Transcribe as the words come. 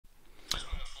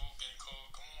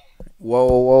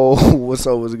Whoa, what's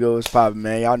up, what's good, what's poppin',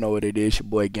 man? Y'all know what it is, your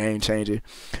boy Game Changer.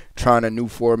 Trying a new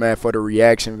format for the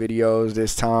reaction videos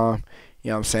this time. You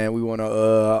know what I'm saying? We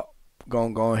wanna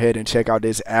go ahead and check out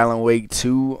this Alan Wake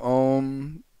 2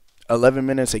 11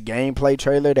 minutes of gameplay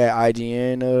trailer that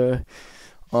IGN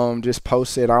just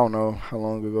posted. I don't know how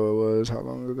long ago it was. How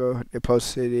long ago? They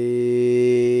posted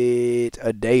it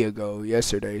a day ago,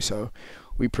 yesterday, so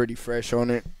we pretty fresh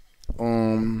on it.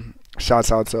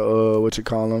 Shouts out to what you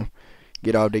call him,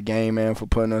 Get Out the Game, man, for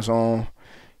putting us on.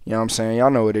 You know what I'm saying? Y'all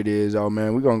know what it is, though,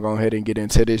 man. We're going to go ahead and get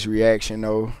into this reaction,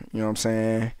 though. You know what I'm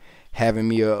saying? Having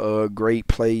me a great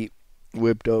plate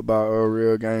whipped up by a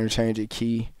real Game Changer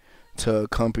Key to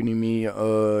accompany me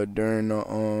during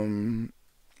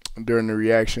the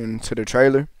reaction to the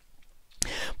trailer.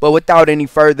 But without any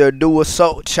further ado, what's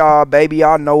up with y'all, baby?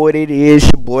 Y'all know what it is.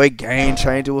 Your boy Game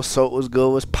Changer. What's up? What's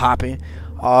good? What's popping?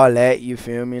 All that, you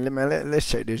feel me? Let's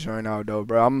check this joint out, though,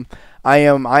 bro. I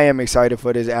am excited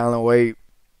for this Alan Wake.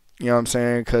 You know what I'm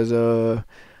saying? Cause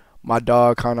my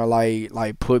dog kind of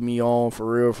like put me on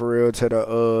for real to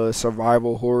the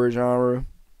survival horror genre.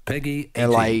 Peggy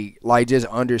and like just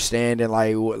understanding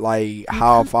like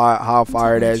how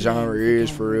fire that genre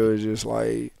is for real is just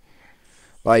like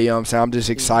you know what I'm saying. I'm just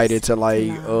excited to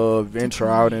like venture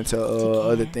out into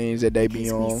other things that they be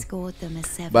on.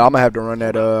 But I'm gonna have to run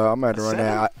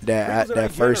that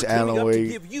first Alan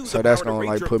Wake, so that's gonna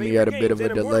like put me at a bit of a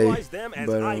delay.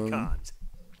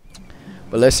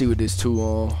 But let's see what this 2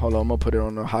 on. Hold on, I'm gonna put it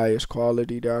on the highest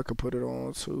quality that I could put it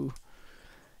on too.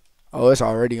 Oh, it's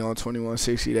already on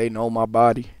 2160. They know my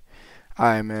body.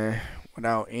 Alright, man.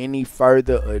 Without any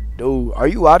further ado, are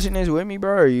you watching this with me,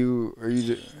 bro? Or are you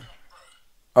just...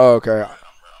 Oh, okay.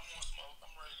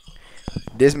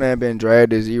 This man been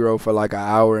dragged to zero for like an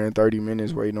hour and 30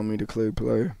 minutes waiting on me to click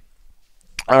play.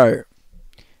 Alright.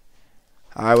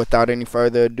 Alright, without any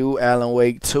further ado, Alan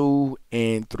Wake 2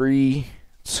 in 3,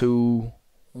 2,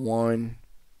 1.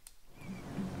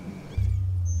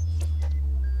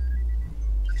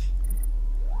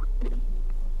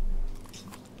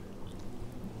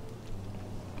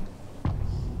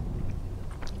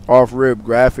 Off rip,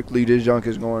 graphically, this junk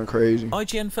is going crazy.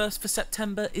 IGN first for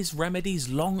September is Remedy's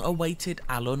long-awaited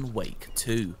Alan Wake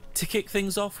 2. To kick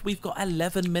things off, we've got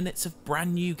 11 minutes of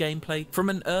brand new gameplay from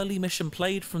an early mission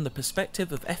played from the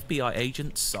perspective of FBI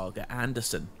agent Saga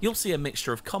Anderson. You'll see a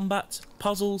mixture of combat,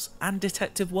 puzzles, and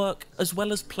detective work, as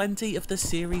well as plenty of the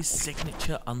series'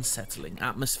 signature unsettling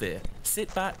atmosphere.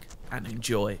 Sit back and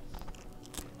enjoy.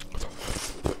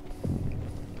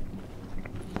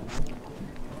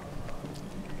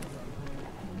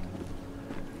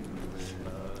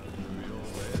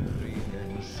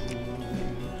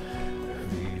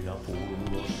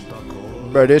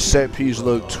 Bro, this set piece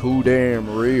look too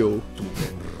damn real.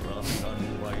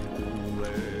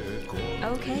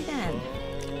 Okay then.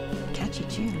 Catchy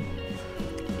tune.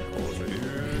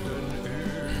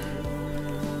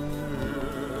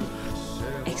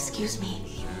 Excuse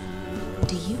me.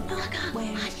 Do you know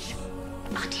where... Hush!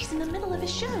 Artie's in the middle of a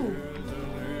show.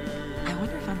 I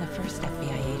wonder if I'm the first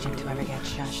FBI agent to ever get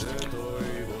shushed.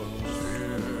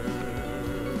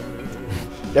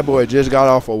 That boy just got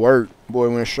off of work. Boy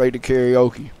went straight to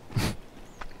karaoke.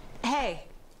 Hey,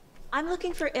 I'm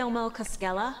looking for Ilmo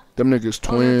Koskela. Them niggas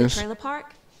twins. Trailer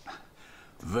park.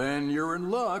 Then you're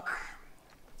in luck.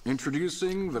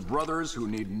 Introducing the brothers who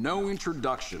need no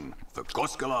introduction, the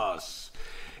Koskelas.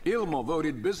 Ilmo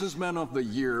voted Businessman of the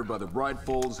Year by the Bright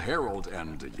Falls Herald,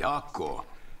 and Jaakko,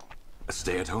 a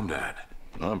stay-at-home dad.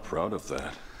 I'm proud of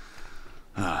that.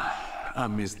 I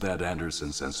miss that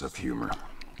Anderson sense of humor.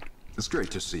 It's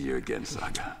great to see you again,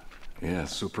 Saga. Yeah,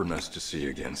 super nice to see you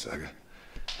again, Saga.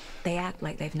 They act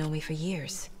like they've known me for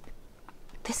years.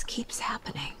 This keeps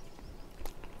happening.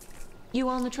 You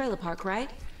own the trailer park, right?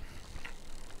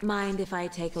 Mind if I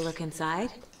take a look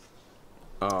inside?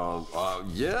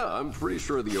 Yeah, I'm pretty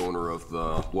sure the owner of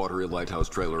the Watery Lighthouse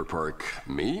Trailer Park,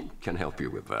 me, can help you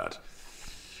with that.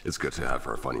 It's good to have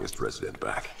our funniest resident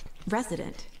back.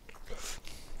 Resident?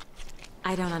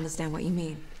 I don't understand what you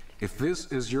mean. If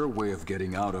this is your way of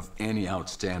getting out of any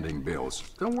outstanding bills,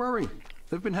 don't worry.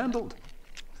 They've been handled.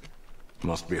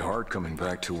 Must be hard coming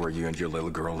back to where you and your little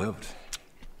girl lived.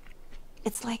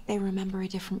 It's like they remember a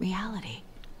different reality.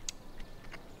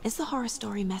 Is the horror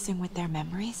story messing with their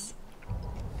memories?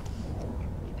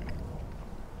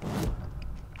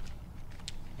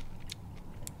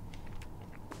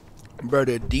 Bro,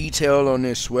 the detail on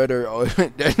this sweater, oh,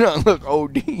 that doesn't look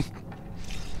OD.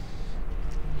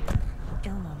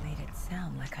 Ilmo made it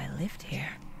sound like I lived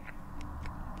here.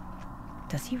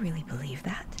 Does he really believe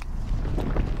that?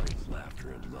 Laughter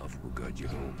and love will guide you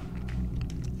home.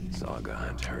 Saga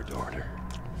and her daughter.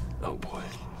 Oh boy.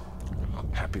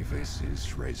 Happy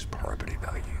faces raise property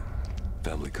value.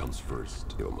 Family comes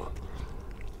first, Ilma.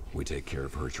 We take care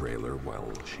of her trailer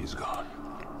while she's gone.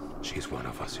 She's one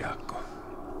of us,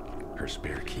 Jaakko. Her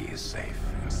spare key is safe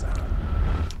and sound.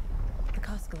 The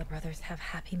Koskela brothers have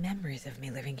happy memories of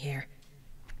me living here.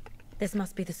 This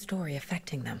must be the story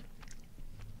affecting them.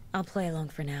 I'll play along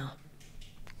for now.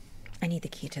 I need the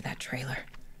key to that trailer.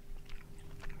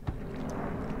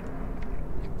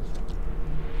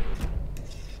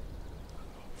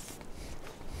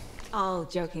 All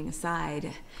joking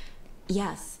aside,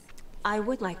 yes, I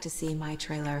would like to see my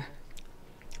trailer.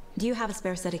 Do you have a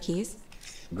spare set of keys?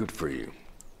 Good for you.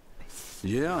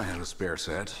 Yeah, I have a spare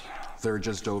set. They're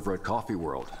just over at Coffee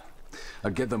World.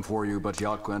 I'd get them for you, but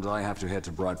Jaakko and I have to head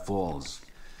to Bright Falls.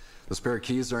 The spare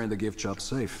keys are in the gift shop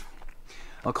safe.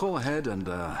 I'll call ahead and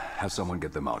have someone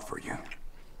get them out for you.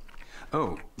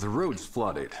 Oh, the road's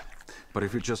flooded, but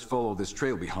if you just follow this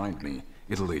trail behind me,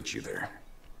 it'll lead you there.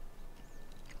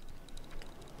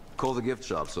 Call the gift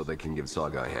shop so they can give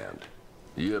Saga a hand.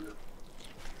 Yep.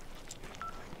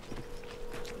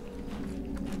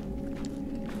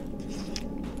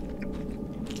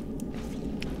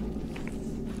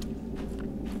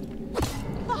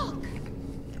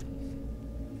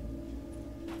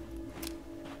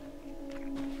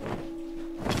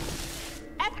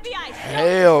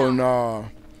 Hell no.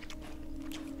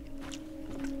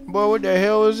 Boy, what the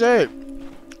hell is that?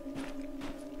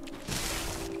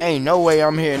 Ain't no way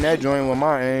I'm hitting that joint with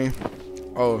my aim.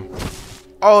 Oh.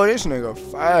 Oh, this nigga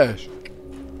fast.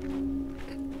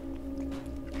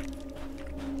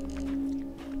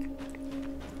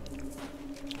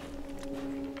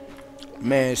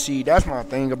 Man, see, that's my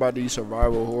thing about these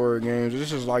survival horror games.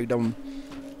 This is like them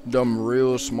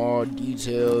real small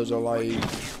details of like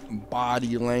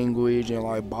body language and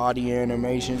like body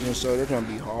animations and stuff. They're gonna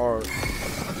be hard.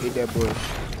 Hit that boy.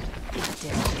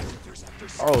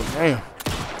 Oh damn.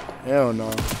 Hell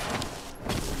no.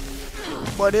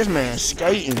 Boy, this man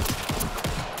skating.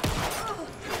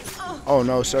 Oh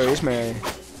no, sir, this man.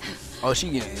 Oh, she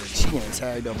getting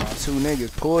tagged up by two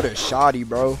niggas. Pull the shotty,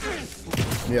 bro.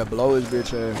 Yeah, blow his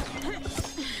bitch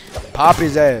ass. Pop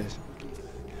his ass.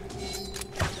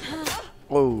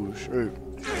 Oh shit.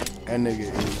 That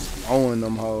nigga is owing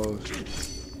them hoes.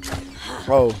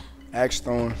 Oh, axe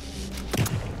throwing.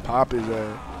 Pop his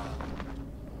ass.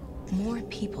 More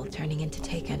people turning into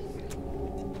Taken.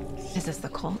 Is this the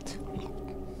cult?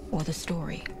 Or the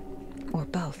story? Or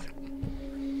both?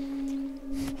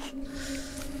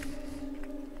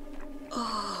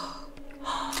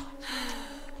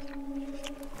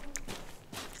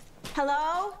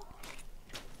 Hello?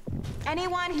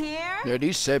 Anyone here? Yeah,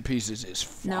 these set pieces is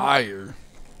fire. No.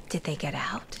 Did they get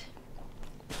out?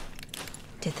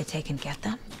 Did the Taken get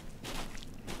them?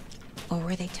 Or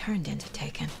were they turned into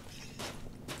Taken?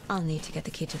 I'll need to get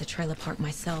the key to the trailer park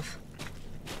myself.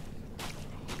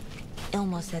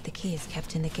 Ilmo said the key is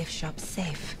kept in the gift shop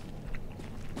safe.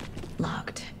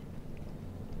 Locked.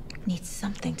 Need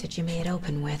something to jimmy it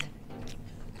open with.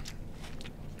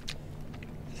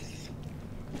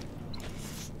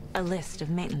 A list of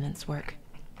maintenance work.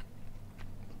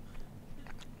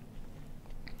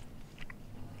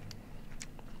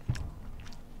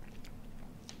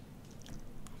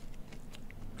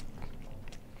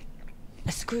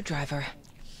 A screwdriver.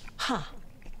 Huh.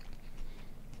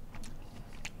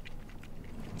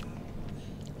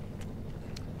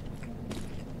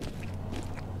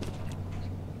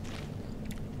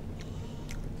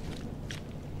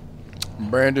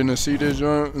 Brandon to see this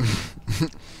joint.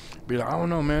 Be like, I don't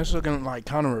know, man. It's looking like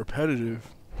kind of repetitive.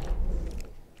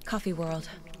 Coffee World.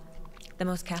 The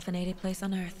most caffeinated place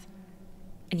on Earth.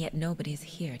 And yet nobody's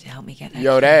here to help me get that.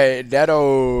 Yo,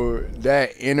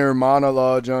 that inner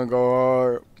monologue junk go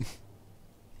hard.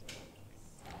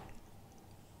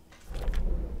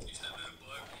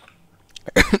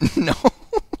 No.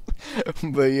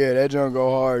 But yeah, that junk go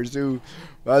hard too.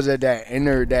 I was at that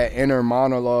inner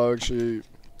monologue shit.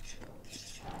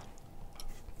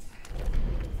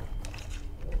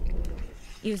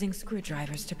 Using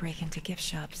screwdrivers to break into gift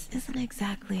shops isn't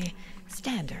exactly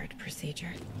standard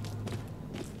procedure.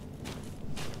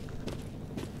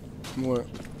 What?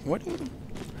 What?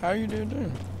 How you did that?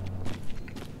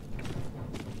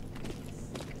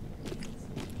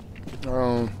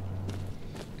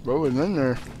 What was in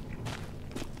there?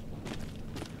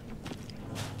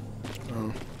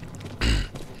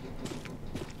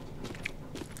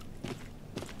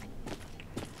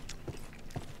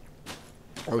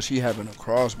 Oh, she having a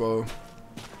crossbow.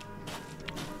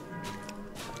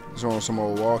 It's on some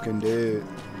old Walking Dead.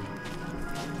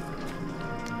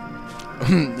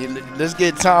 Let's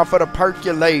get time for the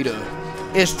percolator.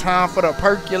 It's time for the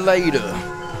percolator.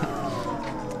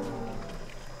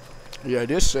 Yeah,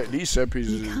 these set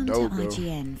pieces is dope, though.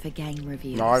 IGN for game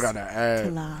reviews. No, I got an To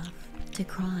ad. laugh, to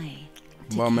cry,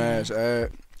 to Bum care. ass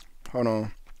ad. Hold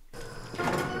on.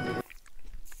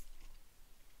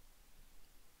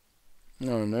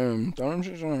 No, damn. Throw them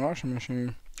shits on the washing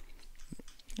machine.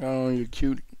 Got on your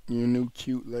new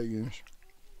cute leggings.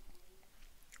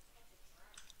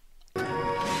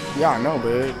 Yeah, I know,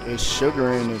 but it's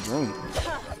sugar in the drink.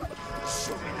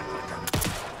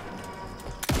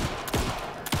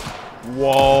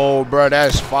 Whoa, bro,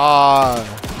 that's fire.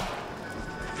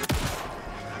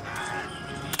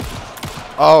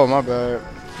 Oh, my bad.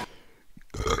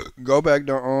 Go back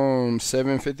to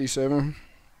 757.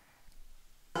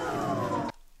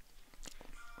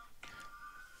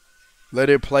 Let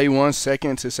it play 1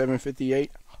 second to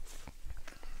 758.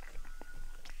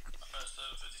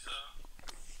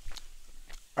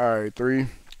 Alright, 3,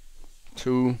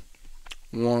 2,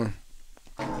 1.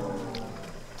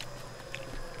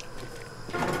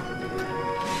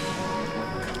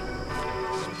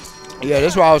 Yeah,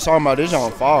 that's what I was talking about. This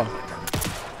on fire.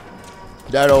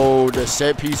 The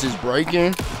set piece is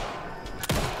breaking.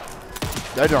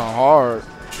 That's on hard.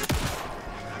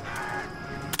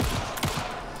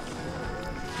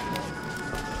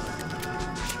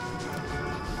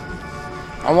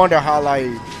 I wonder how, like,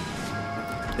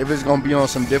 if it's gonna be on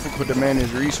some difficult to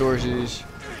manage resources,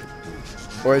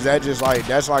 or is that just like,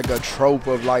 that's like a trope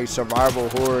of like survival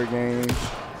horror games.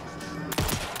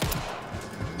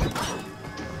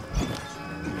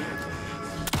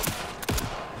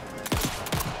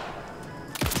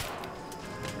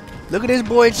 Look at this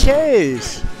boy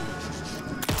chest.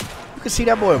 You can see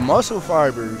that boy muscle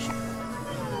fibers.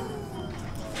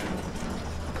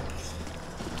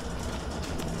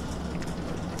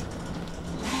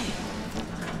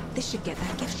 This should get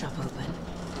that gift shop open.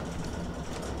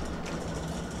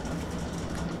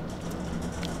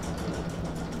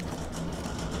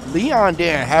 Leon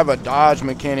didn't have a dodge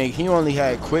mechanic. He only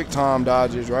had quick time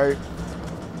dodges, right?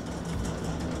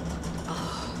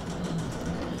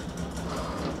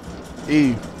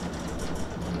 E.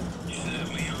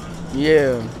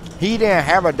 Yeah. He didn't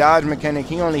have a dodge mechanic.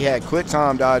 He only had quick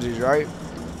time dodges, right?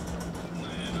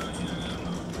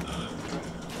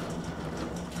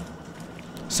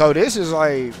 So this is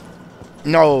like,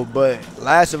 no, but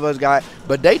Last of Us got,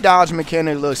 but they dodge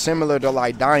mechanic looks similar to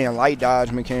like Dying Light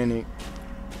dodge mechanic.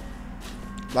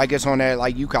 Like it's on that,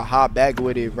 like you can hop back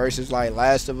with it versus like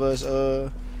Last of Us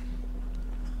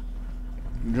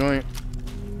joint.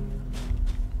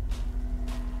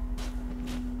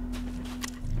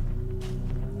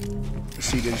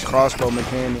 See these crossbow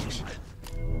mechanics.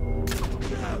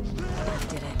 That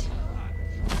did it.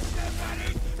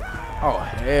 Oh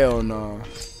hell no.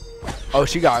 Oh,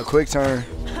 she got a quick turn.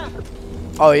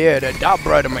 Oh yeah,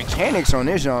 the mechanics on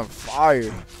this on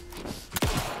fire.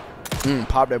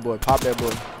 Pop that boy, pop that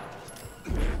boy.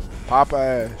 Pop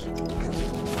ass.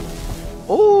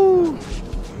 Ooh.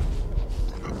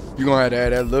 You gonna have to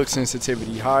have that look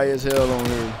sensitivity high as hell on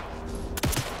here.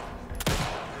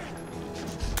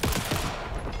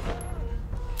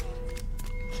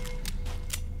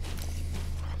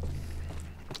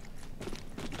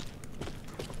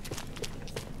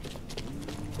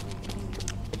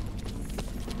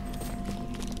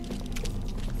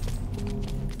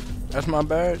 That's my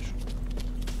badge?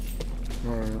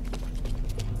 Alright.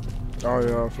 Oh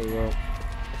yeah, I forgot.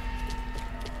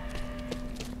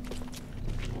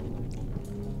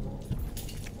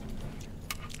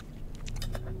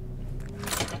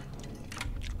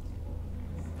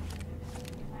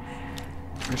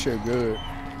 This shit good.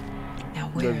 Now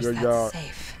where's Good that job.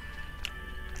 safe?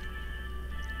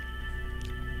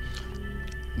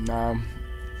 Nah.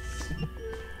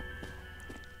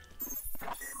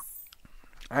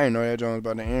 I didn't know that joint was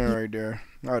about to end right there.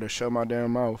 I would have shut my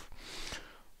damn mouth.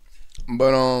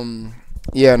 But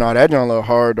yeah, no, that joint look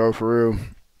hard though, for real.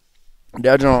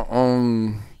 That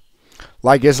joint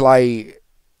like it's like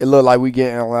it look like we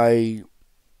getting like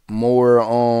more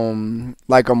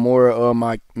like a more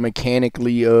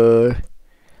mechanically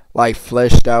like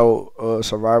fleshed out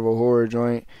survival horror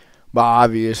joint. But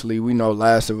obviously we know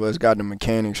Last of Us got the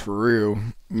mechanics for real.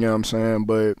 You know what I'm saying?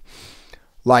 But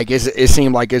like it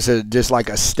seemed like it's just like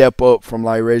a step up from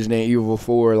like Resident Evil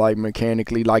 4, like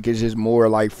mechanically, like it's just more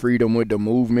like freedom with the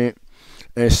movement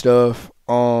and stuff.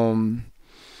 I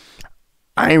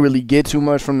ain't really get too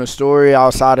much from the story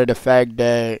outside of the fact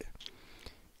that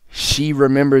she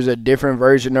remembers a different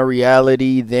version of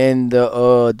reality than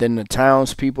the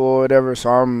townspeople or whatever. So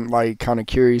I'm like kind of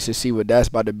curious to see what that's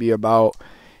about to be about.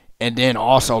 And then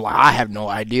also, like, I have no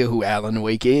idea who Alan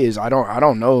Wake is. I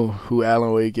don't know who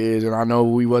Alan Wake is, and I know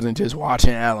we wasn't just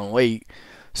watching Alan Wake,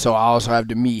 so I also have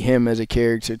to meet him as a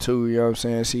character too. You know what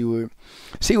I'm saying?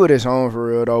 See what it's on for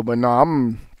real though. But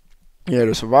no, yeah,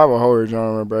 the survival horror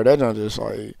genre, bro. That genre just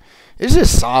like it's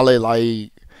just solid.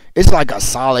 Like it's like a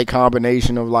solid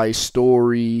combination of like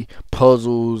story,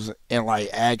 puzzles, and like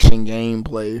action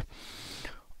gameplay.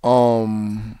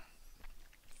 Um,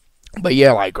 but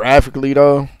yeah, like graphically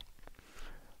though.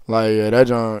 Like yeah,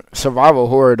 that survival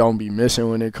horror don't be missing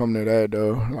when it come to that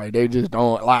though. Like they just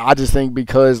don't. Like I just think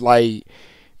because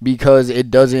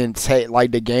it doesn't take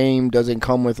like the game doesn't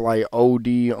come with like OD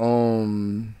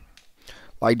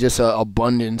like just a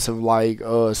abundance of like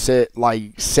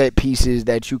set pieces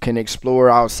that you can explore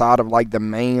outside of like the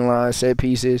mainline set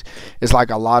pieces. It's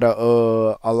like a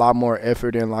lot more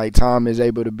effort and like time is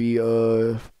able to be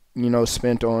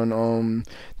spent on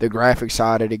the graphic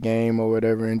side of the game or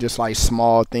whatever, and just like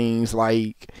small things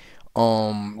like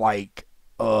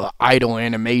idle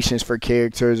animations for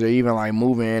characters or even like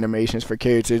moving animations for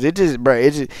characters. It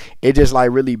just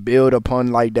like really build upon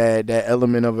like that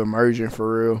element of immersion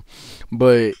for real.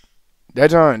 But that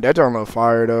joint look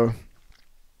fire though.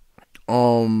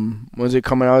 When's it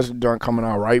coming out? It's coming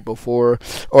out right before,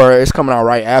 or it's coming out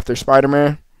right after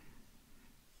Spider-Man.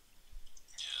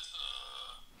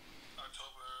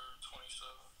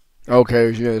 Okay,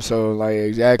 yeah, so like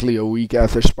exactly a week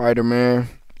after Spider-Man.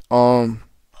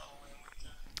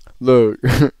 Look,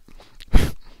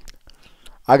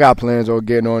 I got plans on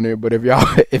getting on it, but if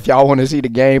y'all if y'all want to see the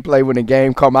gameplay when the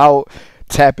game come out,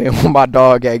 tap in with my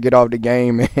dog at Get Off the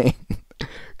Game, man.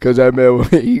 Cause that man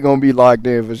he gonna be locked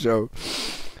in for sure.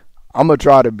 I'm gonna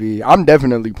try to be. I'm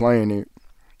definitely playing it.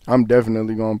 I'm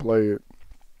definitely gonna play it.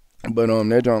 But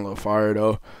that joint look fire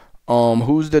though.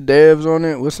 Who's the devs on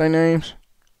it? What's their names?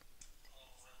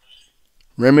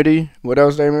 Remedy. What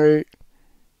else they made?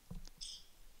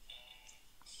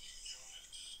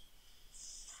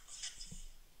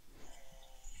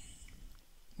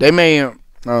 They made.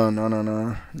 Oh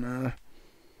no.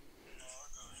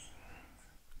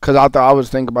 Cause I thought I was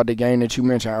thinking about the game that you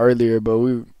mentioned earlier, but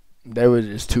they were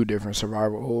just two different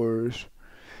survival horrors.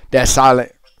 That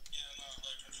silent.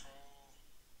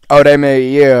 Oh, they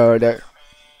made that.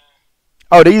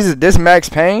 Oh, this Max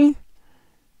Payne.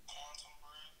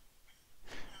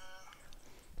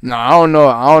 No, I don't know.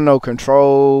 I don't know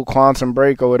Control, Quantum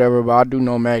Break, or whatever, but I do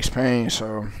know Max Payne.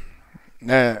 So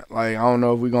that like I don't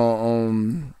know if we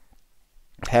gonna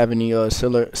have any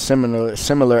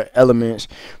similar elements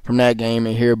from that game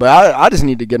in here. But I just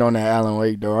need to get on that Alan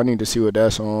Wake though. I need to see what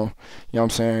that's on. You know what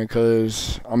I'm saying?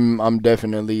 Cause I'm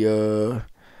definitely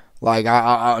like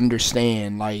I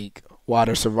understand like why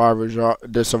the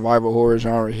survival horror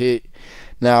genre hit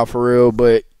now for real.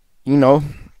 But you know.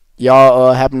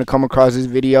 Y'all happen to come across this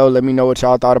video, let me know what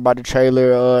y'all thought about the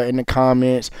trailer in the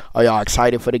comments. Are y'all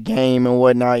excited for the game and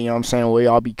whatnot? You know what I'm saying? Will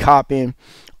y'all be copping?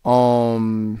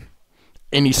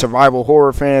 Any survival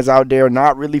horror fans out there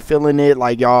not really feeling it?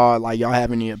 Like y'all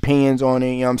have any opinions on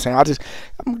it? You know what I'm saying?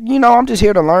 I'm just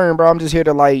here to learn, bro. I'm just here to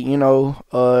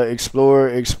explore,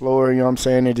 you know what I'm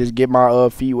saying, and just get my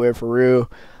feet wet for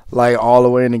real. Like all the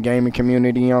way in the gaming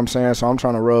community, you know what I'm saying? So I'm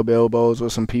trying to rub elbows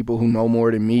with some people who know more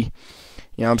than me.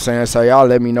 You know what I'm saying? So y'all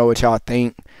let me know what y'all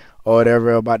think or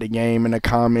whatever about the game in the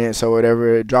comments or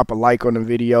whatever. Drop a like on the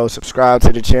video. Subscribe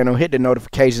to the channel. Hit the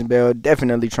notification bell.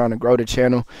 Definitely trying to grow the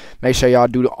channel. Make sure y'all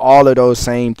do all of those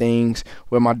same things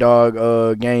with my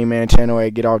dog Game Man channel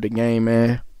at Get Off the Game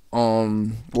Man.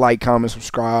 Like, comment,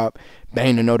 subscribe.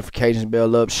 Bang the notifications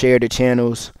bell up. Share the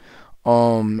channels.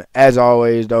 As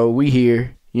always though, we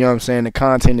here. You know what I'm saying? The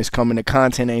content is coming. The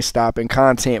content ain't stopping.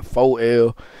 Content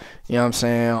 4L. You know what I'm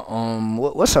saying?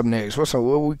 What's up next? What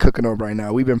we cooking up right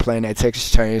now? We've been playing that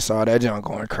Texas Chainsaw. That junk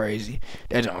going crazy.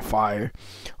 That junk fire.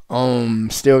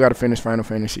 Still got to finish Final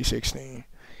Fantasy 16.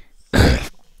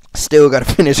 Still got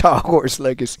to finish Hogwarts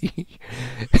Legacy.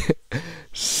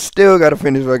 Still got to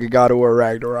finish fucking God of War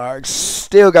Ragnarok.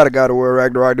 Still got to God of War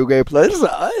Ragnarok new gameplay.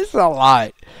 It's a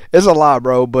lot. It's a lot,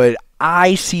 bro. But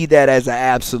I see that as an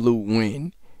absolute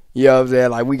win. You know what I'm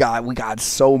saying? Like we got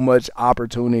so much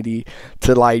opportunity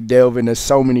to like delve into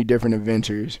so many different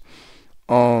adventures.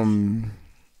 It's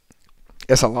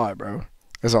a lot, bro.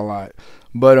 It's a lot.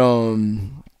 But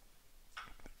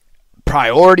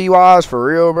priority wise, for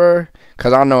real, bro.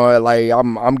 Cause I know like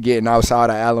I'm getting outside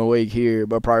of Alan Wake here,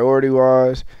 but priority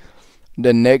wise,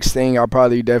 the next thing I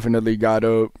probably definitely got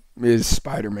up is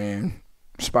Spider-Man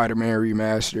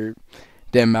Remastered.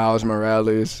 Then Miles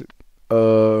Morales.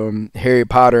 Harry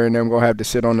Potter and them gonna have to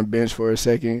sit on the bench for a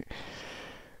second,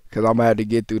 Cause I'm gonna have to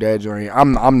get through that joint.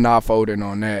 I'm not folding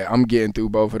on that. I'm getting through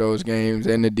both of those games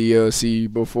and the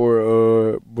DLC before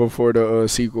the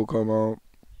sequel come on.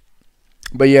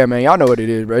 But yeah, man, y'all know what it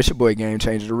is, bro. It's your boy Game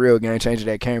Changer, the real Game Changer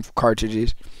that came from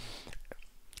cartridges.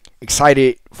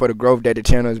 Excited for the growth that the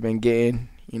channel has been getting.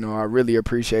 You know, I really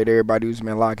appreciate everybody who's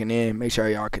been locking in. Make sure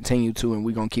y'all continue to, and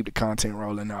we're going to keep the content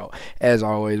rolling out. As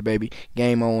always, baby,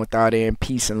 game on without end.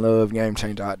 Peace and love. Game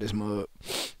Changer out this mug.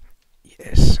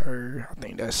 Yes, sir. I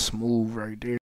think that's smooth right there.